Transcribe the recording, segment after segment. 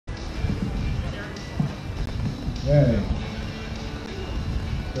Okay.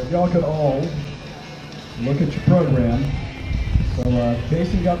 So if y'all could all look at your program. So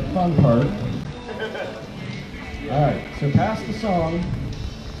Jason got the fun part. All right, so pass the song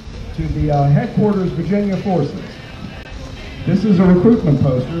to the Headquarters Virginia Forces. This is a recruitment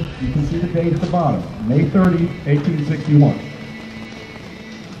poster. You can see the date at the bottom, May 30, 1861.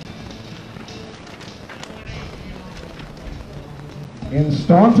 In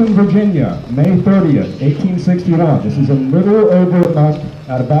Staunton, Virginia, May 30th, 1861. This is a little over a month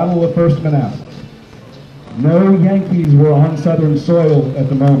at a battle of First Manassas. No Yankees were on Southern soil at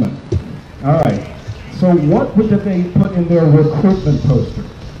the moment. All right, so what did they put in their recruitment poster?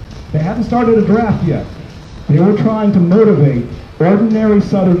 They hadn't started a draft yet. They were trying to motivate ordinary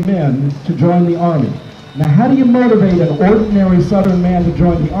Southern men to join the Army. Now, how do you motivate an ordinary Southern man to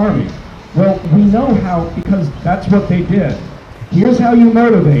join the Army? Well, we know how, because that's what they did. Here's how you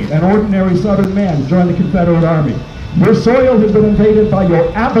motivate an ordinary Southern man to join the Confederate Army. Your soil has been invaded by your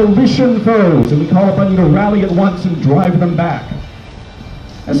abolition foes, and we call upon you to rally at once and drive them back.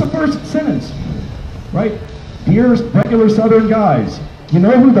 That's the first sentence, right? Dear regular Southern guys, you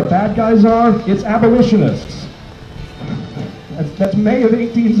know who the bad guys are? It's abolitionists. That's May of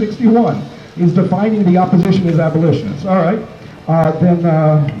 1861. He's defining the opposition as abolitionists. All right.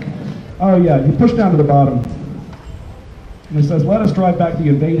 Oh yeah, you push down to the bottom. And it says, let us drive back the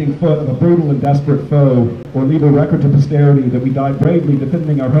invading foot of a brutal and desperate foe, or leave a record to posterity that we died bravely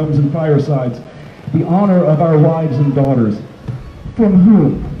defending our homes and firesides, the honor of our wives and daughters. From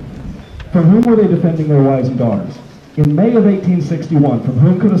whom? From whom were they defending their wives and daughters? In May of 1861, from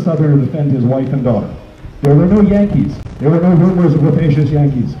whom could a Southerner defend his wife and daughter? There were no Yankees. There were no rumors of rapacious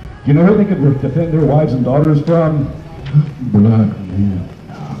Yankees. Do you know who they could defend their wives and daughters from? Black men.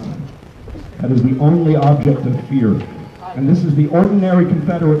 That is the only object of fear. And this is the ordinary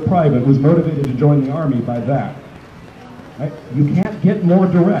Confederate private was motivated to join the Army by that. Right? You can't get more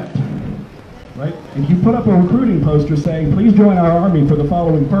direct. Right? If you put up a recruiting poster saying, please join our Army for the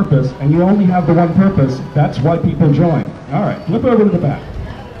following purpose, and you only have the one purpose, that's why people join. All right, flip over to the back.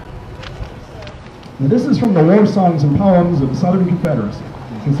 Now, this is from the War Songs and Poems of the Southern Confederacy.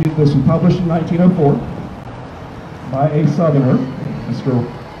 You can see that this was published in 1904 by a Southerner,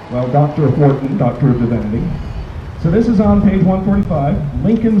 Dr. Wharton, Doctor of Divinity. So this is on page 145,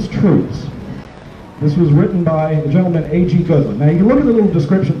 Lincoln's Troops. This was written by a gentleman, A.G. Goodland. Now you can look at the little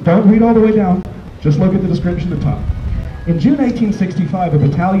description. Don't read all the way down. Just look at the description at the top. In June 1865, a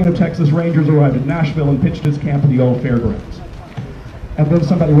battalion of Texas Rangers arrived at Nashville and pitched its camp at the old fairgrounds. And then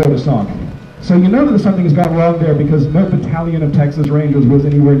somebody wrote a song. So you know that something has gone wrong there because no battalion of Texas Rangers was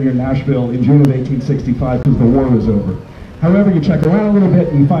anywhere near Nashville in June of 1865 because the war was over. However, you check around a little bit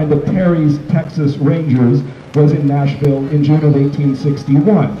and you find that Terry's Texas Rangers was in Nashville in June of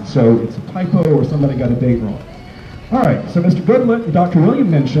 1861. So it's a typo or somebody got a date wrong. All right, so Mr. Goodlet and Dr. William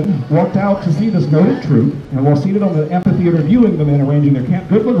Minchin walked out to see this noted troop, and while seated on the amphitheater viewing the men arranging their camp,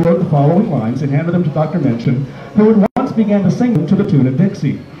 Goodlet wrote the following lines and handed them to Dr. Minchin, who at once began to sing them to the tune of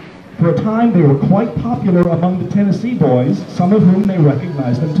Dixie. For a time, they were quite popular among the Tennessee boys, some of whom may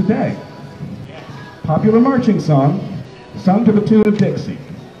recognize them today. Popular marching song, sung to the tune of Dixie.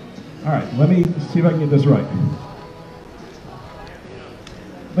 All right, let me see if I can get this right.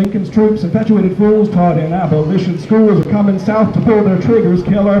 Lincoln's troops, infatuated fools, taught in abolition schools, are coming south to pull their triggers,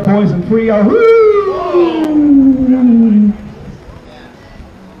 kill our boys and free our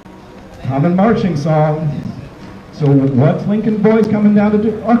common marching song. So what's Lincoln boys coming down to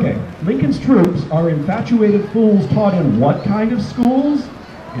do? Okay, Lincoln's troops are infatuated fools taught in what kind of schools?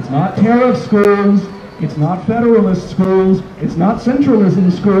 It's not tariff schools. It's not Federalist schools, it's not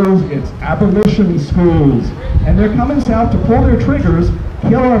centralism schools, it's abolition schools. And they're coming south to pull their triggers,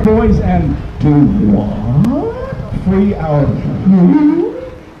 kill our boys, and do what? Free our who?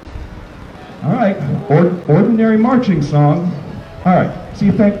 All right, ordinary marching song. All right, so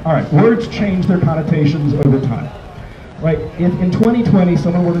you think, all right, words change their connotations over time. Right, if in 2020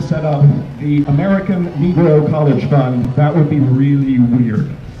 someone were to set up the American Negro College Fund, that would be really weird.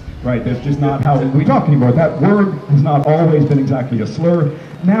 Right, that's just not how we talk anymore. That word has not always been exactly a slur.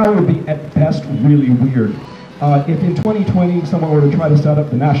 Now it would be at best really weird. If in 2020 someone were to try to set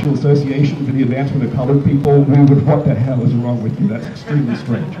up the National Association for the Advancement of Colored People, we would, what the hell is wrong with you? That's extremely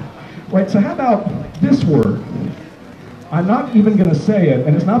strange. Right, so how about this word? I'm not even going to say it,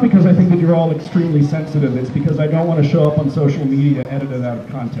 and it's not because I think that you're all extremely sensitive. It's because I don't want to show up on social media edited out of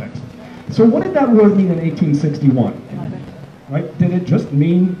context. So what did that word mean in 1861? Right? Did it just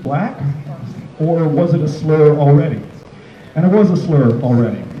mean black? Or was it a slur already? And it was a slur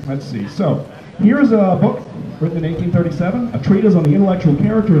already. Let's see. So, Here's a book written in 1837, a treatise on the intellectual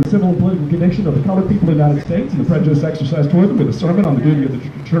character and civil and political condition of the colored people of the United States and the prejudice exercised toward them, with a sermon on the duty of the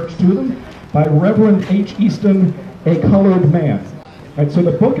church to them, by Reverend H. Easton, a colored man. Right, so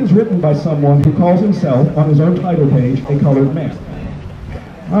the book is written by someone who calls himself, on his own title page, a colored man.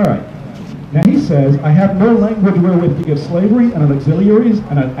 All right. Now he says, I have no language wherewith to give slavery and its auxiliaries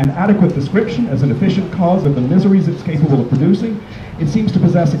an adequate description as an efficient cause of the miseries it's capable of producing. It seems to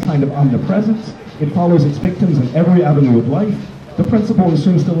possess a kind of omnipresence. It follows its victims in every avenue of life. The principle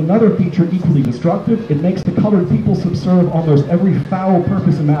assumes still another feature equally destructive. It makes the colored people subserve almost every foul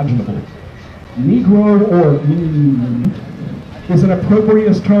purpose imaginable. Negro, or is an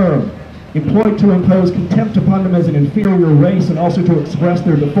opprobrious term, employed to impose contempt upon them as an inferior race and also to express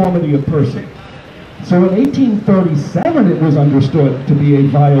their deformity of person. So in 1837 it was understood to be a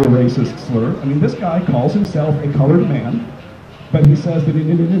vile racist slur. I mean, this guy calls himself a colored man, but he says that it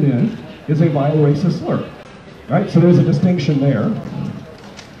is a vile racist slur. Right? So there's a distinction there.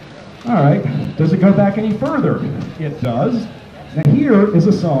 All right. Does it go back any further? It does. Now here is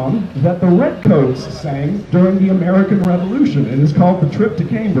a song that the Redcoats sang during the American Revolution. It is called The Trip to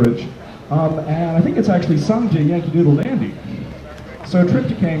Cambridge. And I think it's actually sung to Yankee Doodle Dandy. So Trip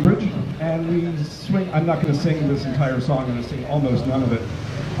to Cambridge, and we swing. I'm not going to sing this entire song, I'm going to sing almost none of it.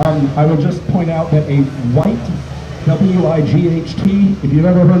 I will just point out that a white, W-I-G-H-T, if you've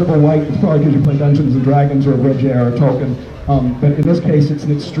ever heard of a white, it's probably because you play Dungeons and Dragons or have read J.R.R. Tolkien, but in this case it's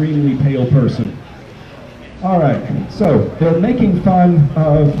an extremely pale person. All right, so they're making fun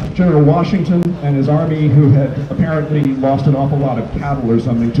of General Washington and his army, who had apparently lost an awful lot of cattle or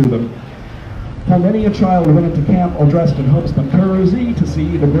something to them. For many a child went into camp all dressed in homespun kersey to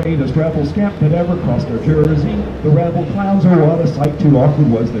see the greatest rebel scamp that ever crossed their jersey. The rebel clowns, oh what a sight, too awkward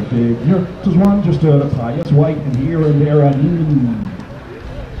was their figure. 'Twas one just stood a pious white, and here and there a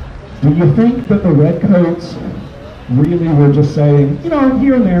Do you think that the Redcoats really were just saying, you know,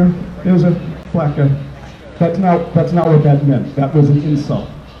 here and there, there's a black guy? That's not what that meant. That was an insult,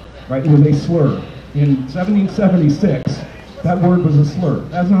 right? It was a slur. In 1776, that word was a slur.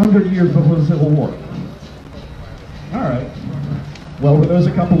 That's 100 years before the Civil War. All right. Well, were those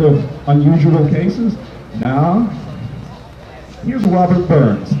a couple of unusual cases? Now, here's Robert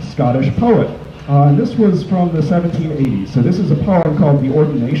Burns, Scottish poet. This was from the 1780s. So this is a poem called The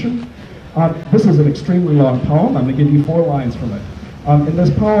Ordination. This is an extremely long poem. I'm going to give you 4 lines from it. In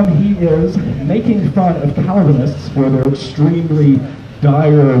this poem, he is making fun of Calvinists for their extremely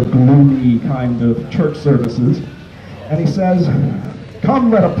dire, gloomy kind of church services. And he says,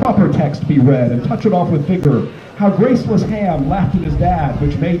 come, let a proper text be read, and touch it off with vigor. How graceless Ham laughed at his dad,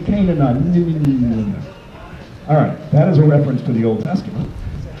 which made Canaan a All right, that is a reference to the Old Testament.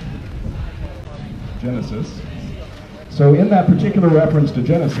 Genesis. So in that particular reference to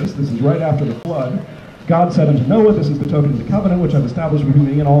Genesis, this is right after the flood, God said unto Noah, this is the token of the covenant which I've established between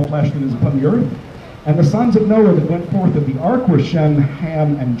me and all flesh that is upon the earth. And the sons of Noah that went forth of the ark were Shem,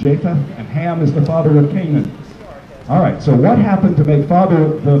 Ham, and Japheth, and Ham is the father of Canaan. All right, so what happened to make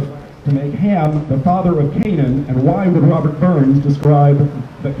Ham the father of Canaan, and why would Robert Burns describe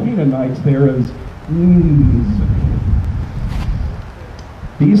the Canaanites there as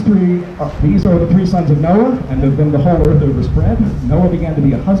These are the 3 sons of Noah, and of them the whole earth overspread. Noah began to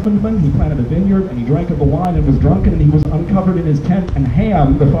be a husbandman, he planted a vineyard, and he drank of the wine and was drunken, and he was uncovered in his tent, and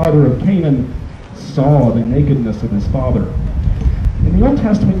Ham, the father of Canaan, saw the nakedness of his father. In the Old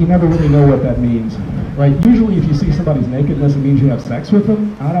Testament, you never really know what that means, right? Usually if you see somebody's nakedness, it means you have sex with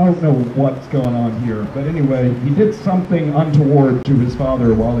them. I don't know what's going on here, but anyway, he did something untoward to his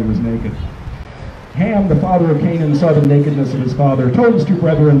father while he was naked. Ham, the father of Canaan, saw the nakedness of his father, told his 2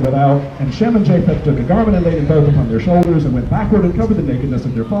 brethren without, and Shem and Japheth took a garment and laid it both upon their shoulders, and went backward and covered the nakedness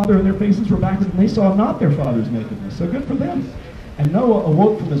of their father, and their faces were backward, and they saw not their father's nakedness. So good for them. And Noah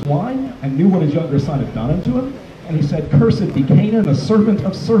awoke from his wine, and knew what his younger son had done unto him, and he said, Cursed be Canaan, a servant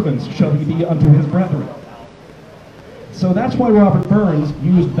of servants shall he be unto his brethren. So that's why Robert Burns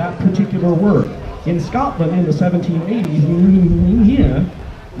used that particular word. In Scotland in the 1780s,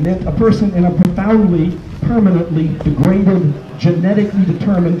 meant a person in a profoundly, permanently degraded, genetically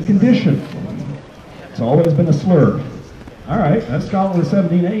determined condition. It's always been a slur. All right, that's Scotland in the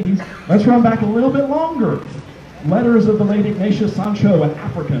 1780s. Let's run back a little bit longer. Letters of the late Ignatius Sancho, an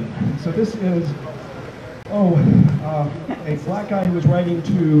African. So this is, a black guy who was writing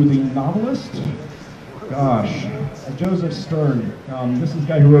to the novelist. Gosh, Joseph Stern. This is the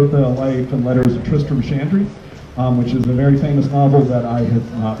guy who wrote the Life and Letters of Tristram Shandy, which is a very famous novel that I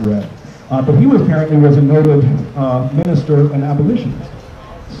have not read. But he apparently was a noted minister and abolitionist.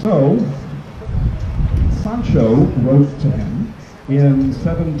 So, Sancho wrote to him in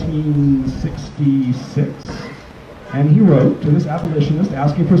 1766, and he wrote to this abolitionist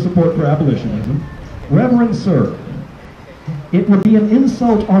asking for support for abolitionism, "Reverend Sir, it would be an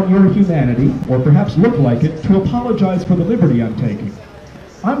insult on your humanity, or perhaps look like it, to apologize for the liberty I'm taking.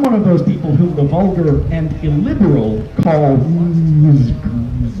 I'm one of those people whom the vulgar and illiberal call..."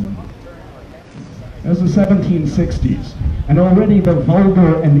 That's the 1760s, and already the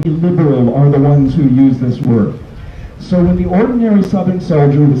vulgar and illiberal are the ones who use this word. So when the ordinary Southern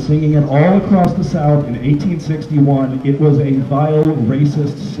soldier was singing it all across the South in 1861, it was a vile,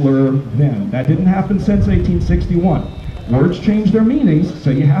 racist slur then. That didn't happen since 1861. Words change their meanings, so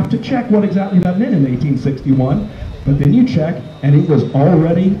you have to check what exactly that meant in 1861, but then you check, and it was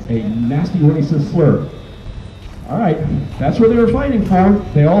already a nasty, racist slur. All right, that's what they were fighting for.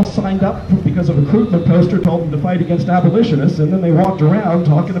 They all signed up because a recruitment poster told them to fight against abolitionists, and then they walked around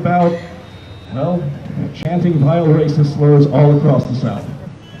talking about, well, chanting vile racist slurs all across the South.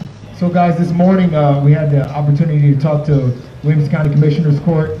 So guys, this morning we had the opportunity to talk to Williams County Commissioner's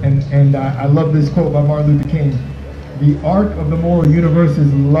Court, and I love this quote by Martin Luther King. "The arc of the moral universe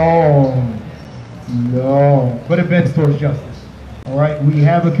is long, but it bends towards justice." All right, we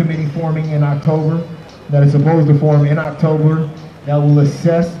have a committee forming in October that is supposed to form in October that will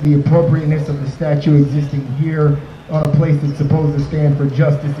assess the appropriateness of the statue existing here on a place that's supposed to stand for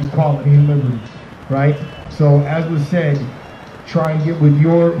justice, equality, and liberty, right? So as was said, try and get with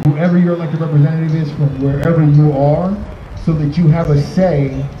whoever your elected representative is from wherever you are, so that you have a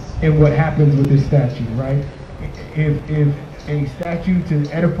say in what happens with this statue, right? If a statue to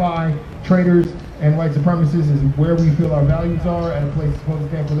edify traitors and white supremacists is where we feel our values are, at a place that's supposed to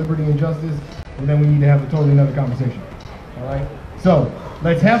stand for liberty and justice, well, then we need to have a totally another conversation. All right? So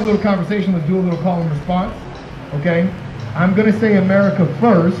let's have a little conversation. Let's do a little call and response. Okay? I'm going to say America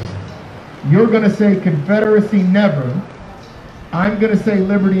first. You're going to say Confederacy never. I'm going to say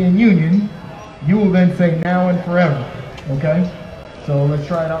liberty and union. You will then say now and forever. Okay? So let's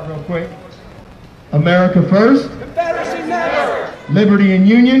try it out real quick. America first. Confederacy never. Liberty and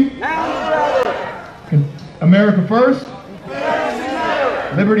union. Now and forever. America first. Confederacy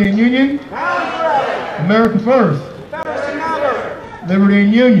never. Liberty and union. Now and forever. America first. Confederacy never. Liberty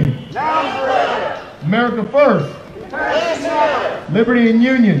and union. Now and forever. America first. Confederacy never. Liberty and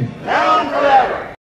union. Now and forever.